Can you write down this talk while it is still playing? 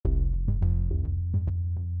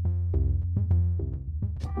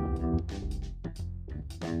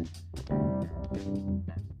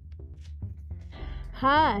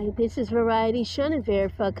Hi, this is Variety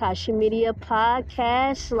CHENEVERT for AKASHI Media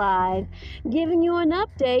Podcast Live, giving you an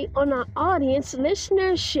update on our audience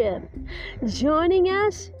listenership. Joining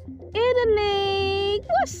us, Italy.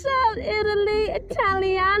 What's up, Italy?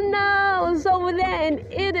 Italianos over there in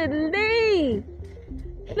Italy.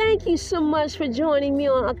 Thank you so much for joining me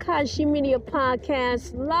on AKASHI Media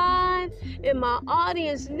Podcast Live and my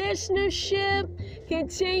audience listenership.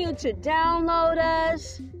 Continue to download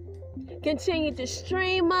us. Continue to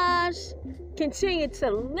stream us. Continue to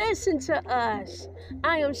listen to us.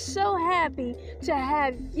 I am so happy to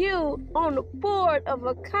have you on the board of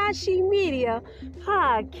AKASHI Media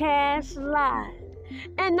Podcast Live.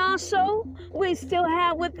 And also, we still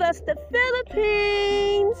have with us the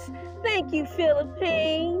Philippines. Thank you,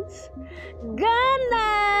 Philippines.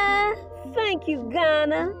 Ghana. Thank you,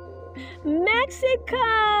 Ghana.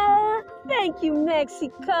 Mexico. Thank you,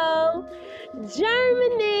 Mexico.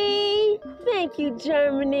 Germany. Thank you,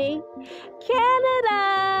 Germany.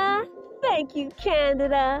 Canada. Thank you,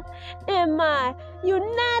 Canada. And my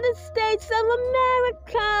United States of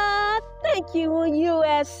America. Thank you,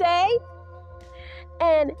 USA.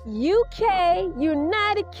 And UK,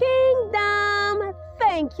 United Kingdom.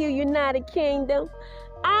 Thank you, United Kingdom.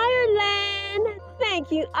 Ireland.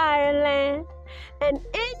 Thank you, Ireland. And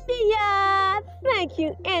India, thank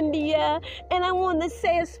you, India. And I want to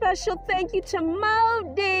say a special thank you to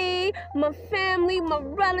Modi, my family, my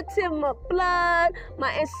relative, my blood,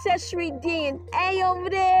 my ancestry DNA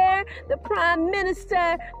over there, the Prime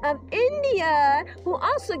Minister of India, who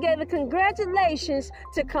also gave a congratulations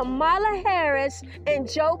to Kamala Harris and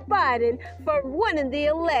Joe Biden for winning the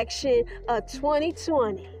election of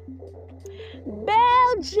 2020.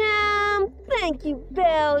 Belgium, thank you,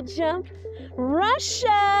 Belgium.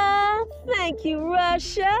 Russia, thank you,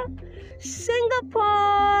 Russia.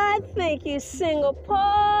 Singapore, thank you,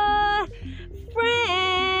 Singapore.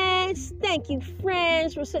 France, thank you,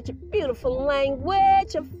 France, for such a beautiful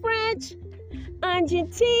language of French.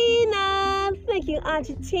 Argentina, thank you,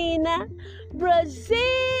 Argentina. Brazil,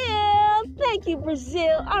 thank you,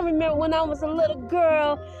 Brazil. I remember when I was a little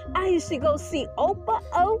girl, I used to go see Opa,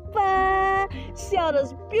 see all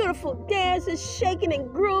those beautiful dancers shaking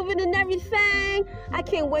and grooving and everything. I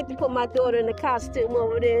can't wait to put my daughter in the costume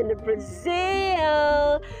over there in the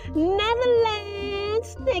Brazil.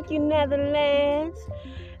 Netherlands, thank you, Netherlands.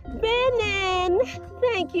 Benin,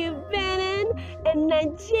 thank you, Benin. And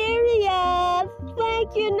Nigeria,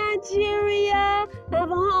 thank you, Nigeria. I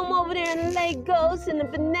have a home over there in Lagos and the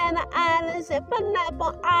Banana Islands and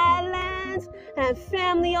Pineapple Islands. And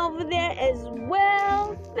family over there as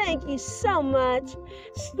well. Thank you so much.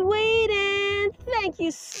 Sweden, thank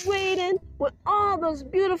you, Sweden. With all those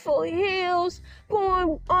beautiful hills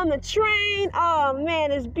going on the train. Oh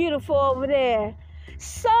man, it's beautiful over there.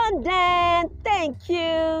 Sudan, thank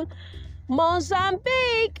you.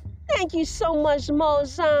 Mozambique, thank you so much,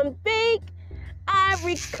 Mozambique.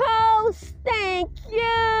 Ivory Coast, thank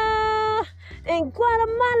you. And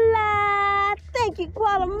Guatemala, thank you,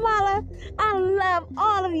 Guatemala. I love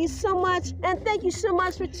all of you so much. And thank you so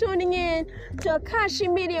much for tuning in to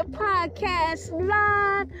AKASHI Media Podcast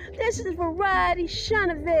Live. This is Variety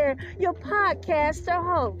CHENEVERT, your podcaster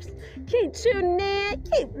host. Keep tuning in,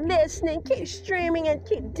 keep listening, keep streaming, and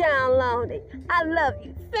keep downloading. I love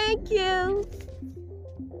you. Thank you.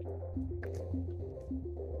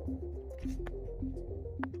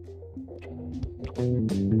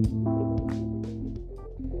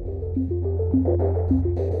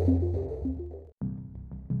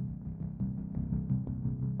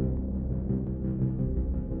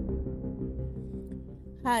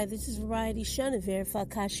 Hi, this is Variety CHENEVERT for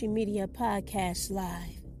AKASHI Media Podcast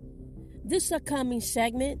Live. This upcoming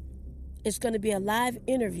segment is going to be a live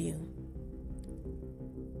interview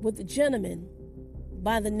with a gentleman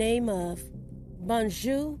by the name of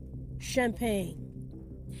Bonju Champagne.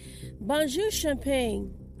 Bonju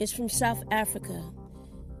Champagne is from South Africa.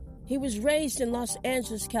 He was raised in Los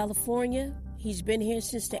Angeles, California. He's been here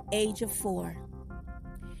since the age of 4.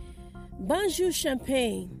 Bonju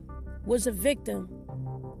Champagne was a victim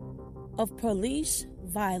of police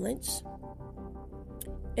violence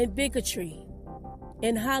and bigotry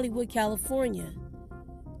in Hollywood, California,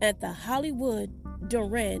 at the Hollywood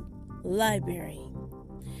Durant Library.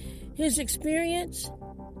 His experience,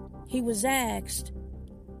 he was asked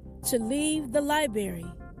to leave the library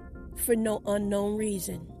for no unknown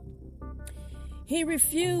reason. He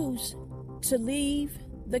refused to leave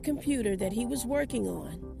the computer that he was working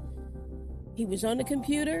on. He was on the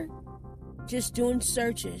computer just doing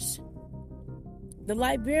searches. The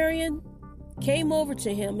librarian came over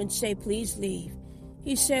to him and said, "Please leave."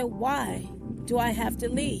 He said, "Why do I have to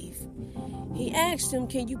leave?" He asked him,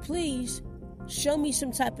 "Can you please show me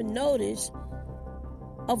some type of notice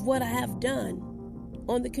of what I have done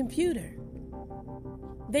on the computer?"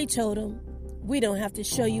 They told him, "We don't have to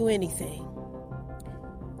show you anything."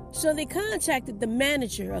 So they contacted the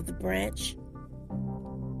manager of the branch,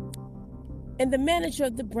 and the manager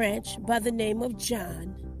of the branch, by the name of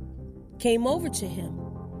John, came over to him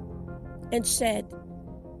and said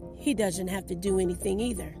he doesn't have to do anything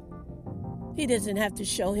either. He doesn't have to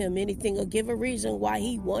show him anything or give a reason why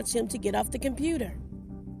he wants him to get off the computer.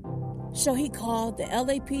 So he called the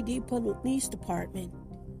LAPD police department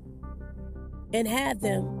and had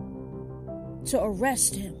them to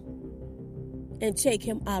arrest him and take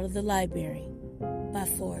him out of the library by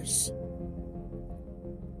force.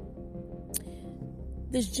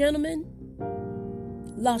 This gentleman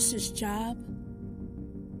lost his job.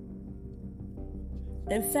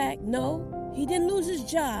 In fact, no, he didn't lose his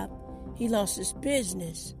job. He lost his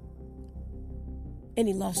business, and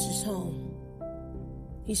he lost his home.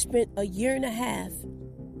 He spent a year and a half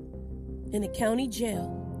in a county jail,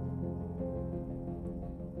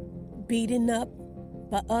 beaten up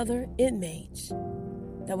by other inmates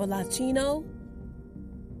that were Latino,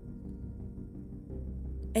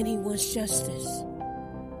 and he wants justice.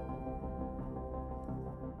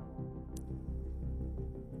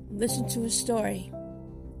 Listen to his story.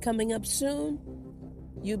 Coming up soon,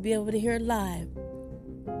 you'll be able to hear live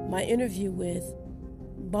my interview with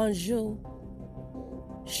Bonju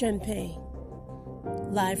Champagne,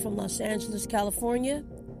 live from Los Angeles, California,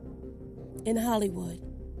 in Hollywood.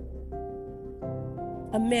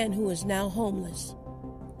 A man who is now homeless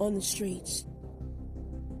on the streets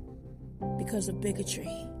because of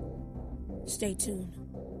bigotry. Stay tuned.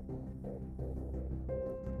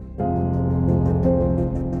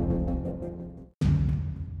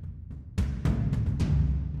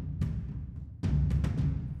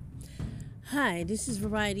 Hi, this is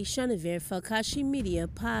Variety CHENEVERT for AKASHI Media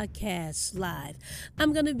Podcast Live.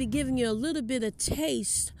 I'm going to be giving you a little bit of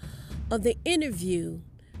taste of the interview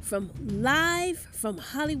live from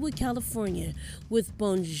Hollywood, California with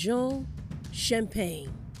Bonju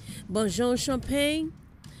Champagne. Bonju Champagne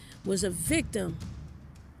was a victim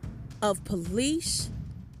of police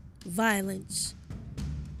violence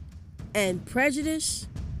and prejudice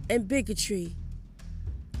and bigotry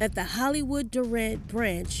at the Hollywood Durant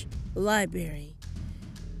branch library.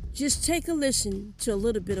 Just take a listen to a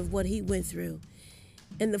little bit of what he went through,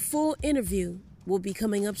 and the full interview will be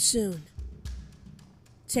coming up soon.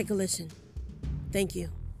 Take a listen. Thank you.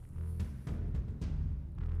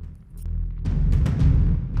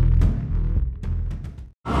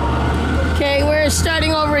 Okay, we're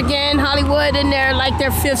starting over again, Hollywood, and they're like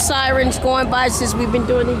their fifth sirens going by since we've been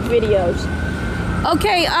doing these videos.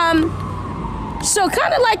 Okay, so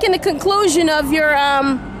kind of like in the conclusion of your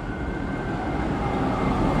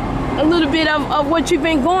a little bit of what you've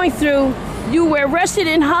been going through. You were arrested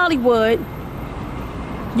in Hollywood.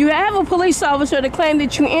 You have a police officer that claimed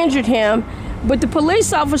that you injured him, but the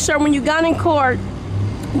police officer, when you got in court,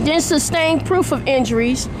 didn't sustain proof of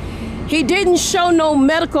injuries. He didn't show no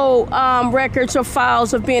medical records or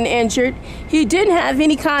files of being injured. He didn't have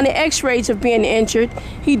any kind of x-rays of being injured.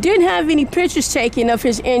 He didn't have any pictures taken of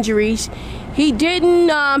his injuries. He didn't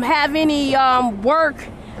have any work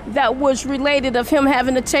that was related of him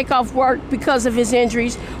having to take off work because of his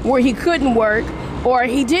injuries where he couldn't work, or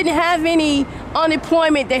he didn't have any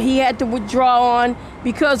unemployment that he had to withdraw on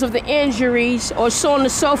because of the injuries, or so on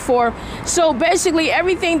and so forth. So basically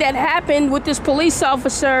everything that happened with this police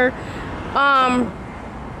officer,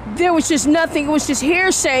 there was just nothing. It was just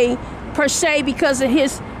hearsay per se because of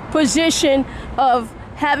his position of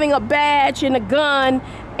having a badge and a gun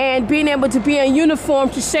and being able to be in uniform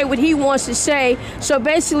to say what he wants to say. So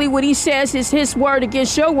basically what he says is his word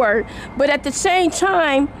against your word. But at the same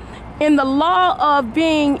time, in the law of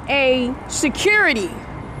being a security,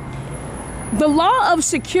 the law of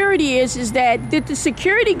security is that did the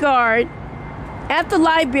security guard at the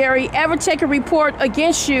library ever take a report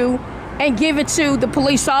against you and give it to the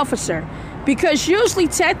police officer? Because usually,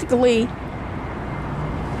 technically,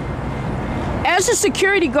 as a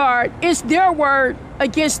security guard, it's their word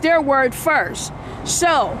against their word first.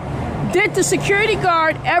 So, did the security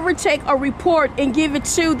guard ever take a report and give it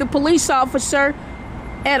to the police officer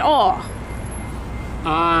at all?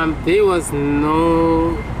 There was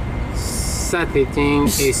no such a thing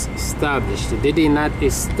established. They did not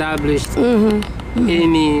establish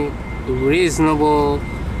any reasonable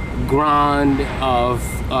ground of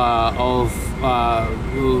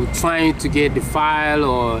trying to get the file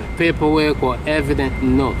or paperwork or evidence.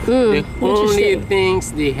 No. The only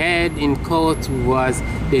things they had in court was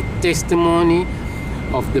the testimony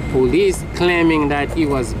of the police claiming that he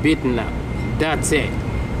was beaten up. That's it.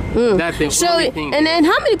 That's the only thing. And then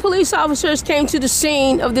how many police officers came to the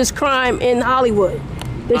scene of this crime in Hollywood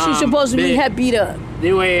that you supposedly had beat up?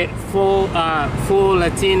 There were four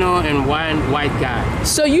Latino and one white guy.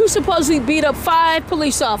 So you supposedly beat up 5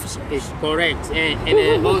 police officers? It's correct. And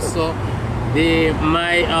then also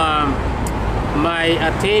my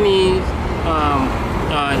attorney,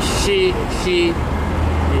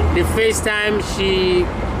 the first time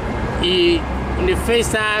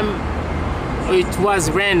it was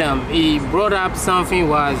random. He brought up something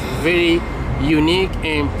was very unique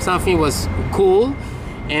and something was cool,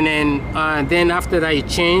 and then after that he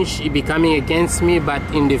changed, he becoming against me. But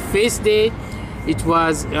in the first day, it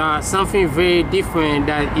was something very different,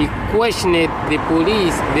 that he questioned the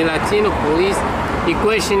police, the Latino police. He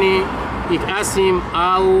asked him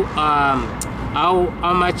how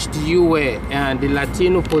much do you weigh, and the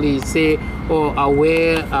Latino police say, oh, I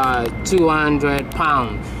weigh 200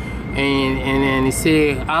 pounds. And then he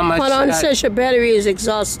say, how much? Hold on, it says your battery is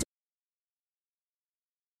exhausted.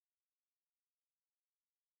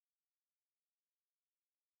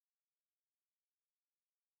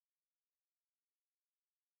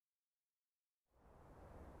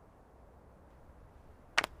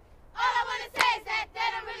 All I want to say is that they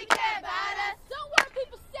don't really care about us. Don't worry,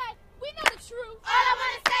 people say, we know the truth. All I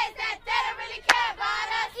want to say is that they don't really care about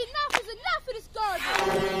us. Enough is enough of this garbage.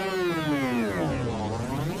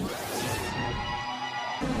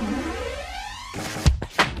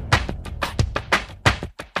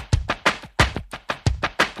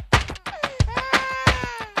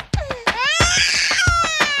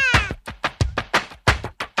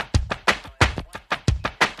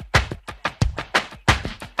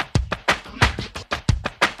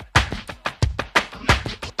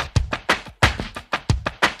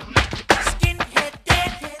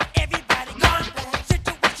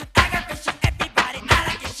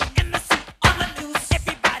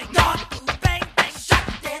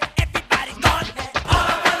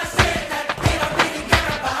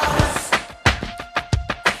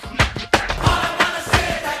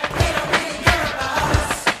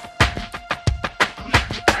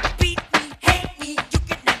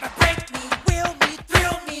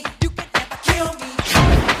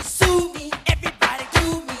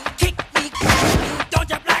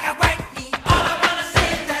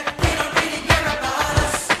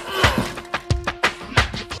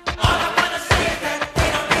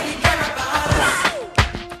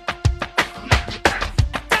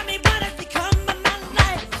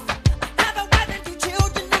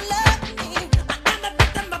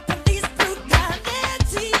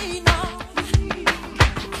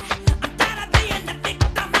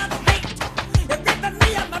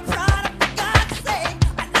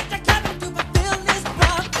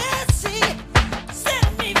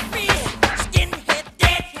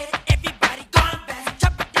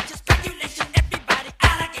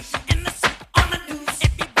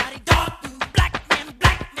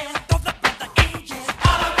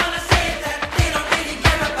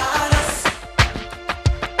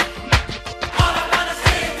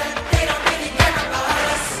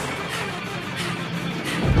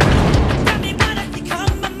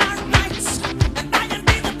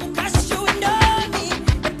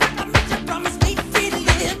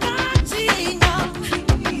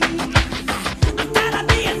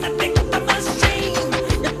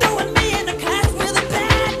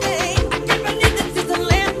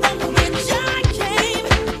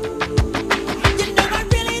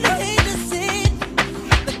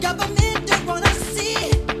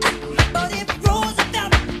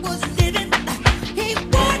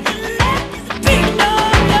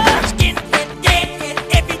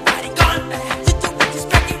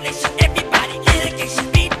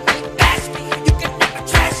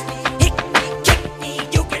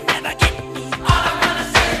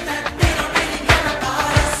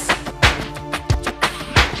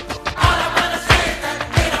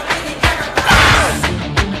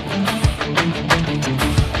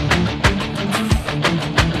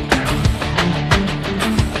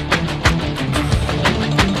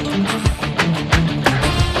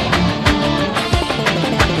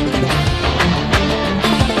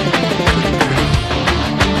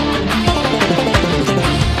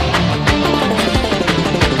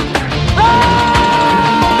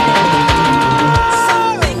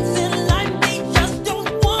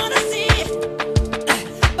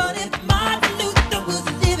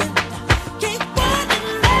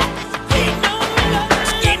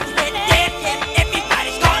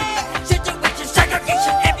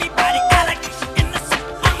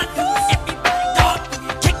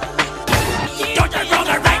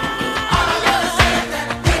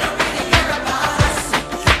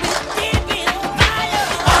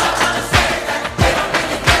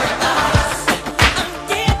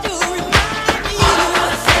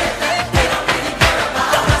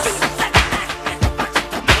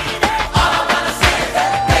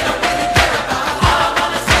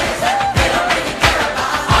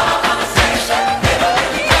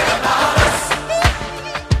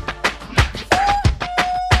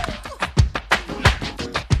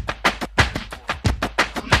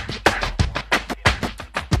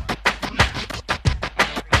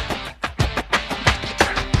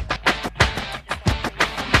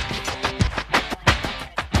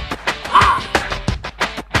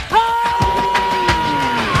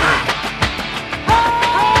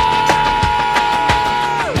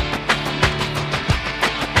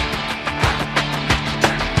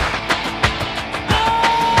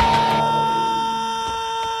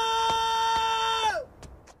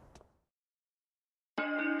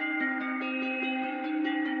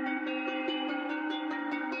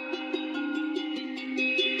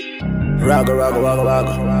 Ragga, ragga, ragga,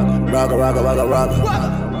 ragga. Ragga, ragga, ragga, ragga.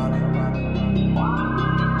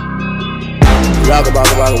 Ragga,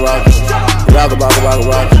 ragga, ragga, ragga. Ragga, ragga, ragga,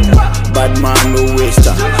 ragga. Bad man, no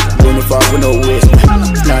waster. Don't fuck with no waste.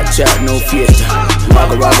 Snapchat, no fiesta.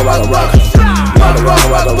 Ragga, ragga, ragga, ragga. Ragga, ragga,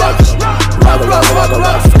 ragga, ragga. Ragga, ragga, ragga,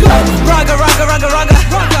 ragga. Ragga, ragga, ragga, ragga.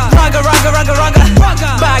 Ragga, ragga, ragga, ragga.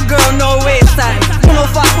 Bad girl, no waste time. No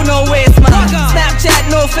fuck with no waste, man. Snapchat,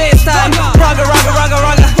 no FaceTime. Ragga, ragga, ragga,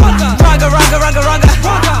 ragga. Ragga, ragga, ragga, ragga.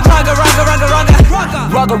 Ragga, ragga, ragga, ragga.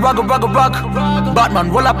 Ragga, ragga, ragga, ragga.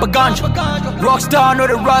 Batman, roll up a ganja. Rockstar, know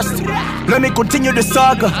the rust. Let me continue the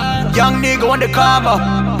saga. Young nigga on the cover.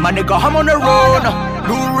 My nigga, I'm on the road.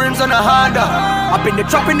 Blue rims on the Honda. Up in the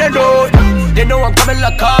trap in the road. They know I'm coming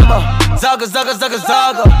like karma. Zaga, zaga, zaga,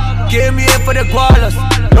 zaga. Give me in for the koalas.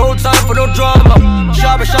 No time for no drama.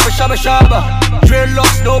 Shabba, shabba, shabba, shabba.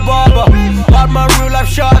 Dreadlocks, no barber. Batman, real life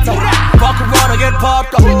shotter. Fuck around and get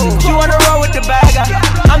popped up. She wanna run with the bagger.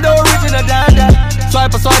 I'm the original dada.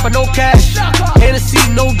 Swipe, no cash. Hennessy,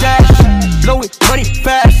 no dash. Blow it, money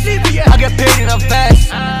fast. I get paid and I'm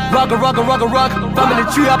fast. Ragga, ragga, ragga, ragga. Family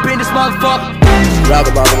tree up in this motherfucker.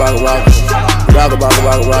 Ragga, ragga, ragga, ragga. Ragga, ragga,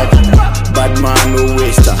 ragga, ragga. Bad man, no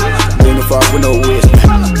waster. Don't fuck with no waste.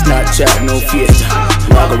 Snapchat, no fiesta.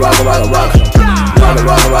 Ragga, ragga, ragga, ragga. Ragga,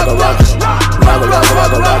 ragga, ragga, ragga. Ragga, ragga,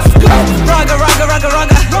 ragga, ragga. Ragga, ragga, ragga,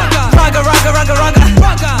 ragga. Ragga, ragga, ragga, ragga.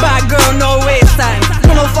 Bad girl, no waste time.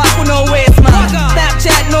 No fuck with no waste, man.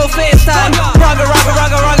 Snapchat, no FaceTime. Ragga, ragga,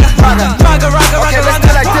 ragga, ragga. Ragga, ragga, ragga,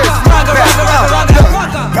 ragga. Like this. Ragga, ragga, ragga,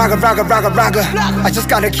 ragga. Ragga, ragga, ragga, ragga. I just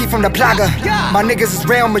got a key from the plaga. My niggas is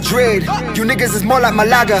Real Madrid. You niggas is more like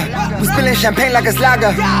Malaga. We spilling champagne like it's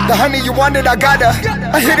lager. The honey you wanted, I got her.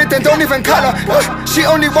 I hit it, then don't even call her. She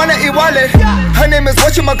only wanna eat wallet. Her name is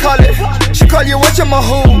whatchamacallit. She call you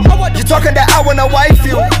whatchamahoon. You talking that I wanna wife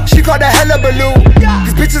you. She call that hella balloon.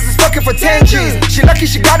 These bitches is fucking for 10 G's. She lucky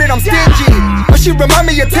she got it, I'm stingy. But she remind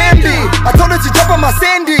me of Tambi. I told her to jump on my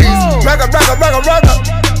Sandies. Ragga, ragga, ragga, ragga.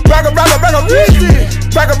 Ragga, ragga, ragga,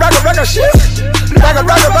 ragga, ragga, ragga, shit. Ragga,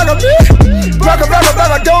 ragga, ragga, ragga, ragga,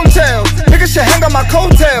 ragga, don't tell. Niggas should hang on my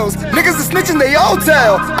coattails. Niggas is snitching, they all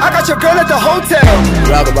tell. I got your girl at the hotel.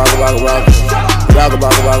 Ragga, ragga, ragga, ragga. Ragga,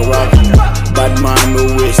 ragga, ragga, ragga. Bad man, no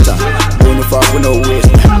waster. Don't fuck with no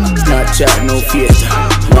waste. Snapchat, no fiesta.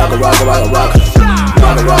 Ragga, ragga, ragga, ragga.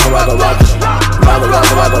 Ragga, ragga, ragga, ragga. Ragga,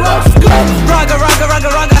 ragga, ragga, ragga. Ragga, ragga, ragga,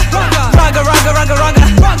 ragga. Ragga, ragga, ragga, ragga.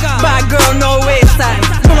 Bad girl, no waste time.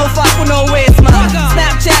 No fuck with no waste, man.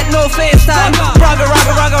 Snapchat, no FaceTime. Ragga,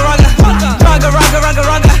 ragga, ragga, ragga. Ragga, ragga, ragga,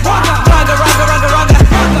 ragga. Ragga, ragga, ragga, ragga.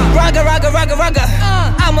 Ragga, ragga, ragga, ragga.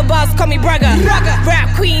 I'm a boss, call me bragga.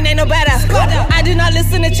 Rap queen, ain't no better. I do not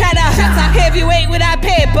listen to chatter. Heavyweight without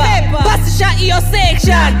paper. Bust a shot in your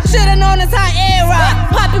section. Shoulda known it's hot era.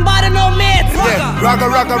 Popping bottle, no meds. Ragga,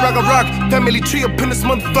 ragga, ragga, ragga. Family tree up in this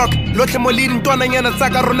motherfucker. Look at my leading dona yana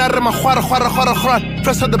zaga ronare ma khwara khwara khwara khwara.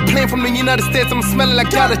 Fresh out the plane from the United States, I'm smelling like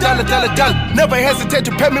jala jala jala jala. Never hesitate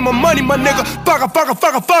to pay me my money, my nigga. Fuck.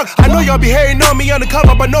 I know y'all be hating on me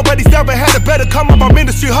undercover, but nobody's ever had a better come up. I'm in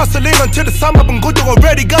the street hustling until the summer. I'm good to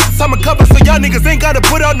already got the summer cover, so y'all niggas ain't gotta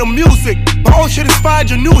put out no music. My old shit inspired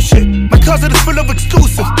your new shit. My closet is full of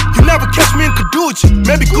exclusives. You never catch me in Caducci,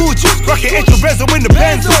 maybe Gucci. Rockin' H Rezo in the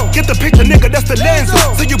Benzo. Get the picture, nigga, that's the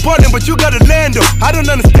Lenzo. So you ballin', but you gotta land up. I don't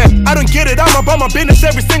understand, I don't get it. I'm about my business,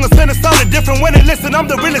 every single sentence sounded different. When they listen, I'm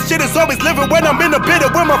the realest shit is always living. When I'm in the bitter,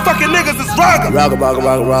 when my fucking niggas is ragga. Ragga, ragga,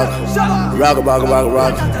 ragga, ragga. Ragga, ragga, ragga,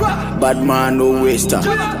 ragga. Bad man, no waster.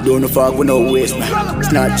 Don't fuck with no waste, man.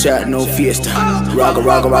 Snapchat, no fiesta. Ragga,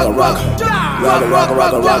 ragga, ragga, ragga. Ragga, ragga,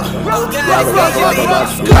 ragga, ragga. Ragga, ragga, ragga,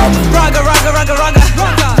 ragga. Ragga, ragga, ragga, ragga.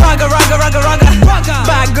 Ragga, ragga, ragga, ragga.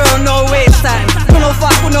 Bad girl, no waste time. No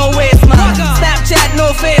fuck with no waste.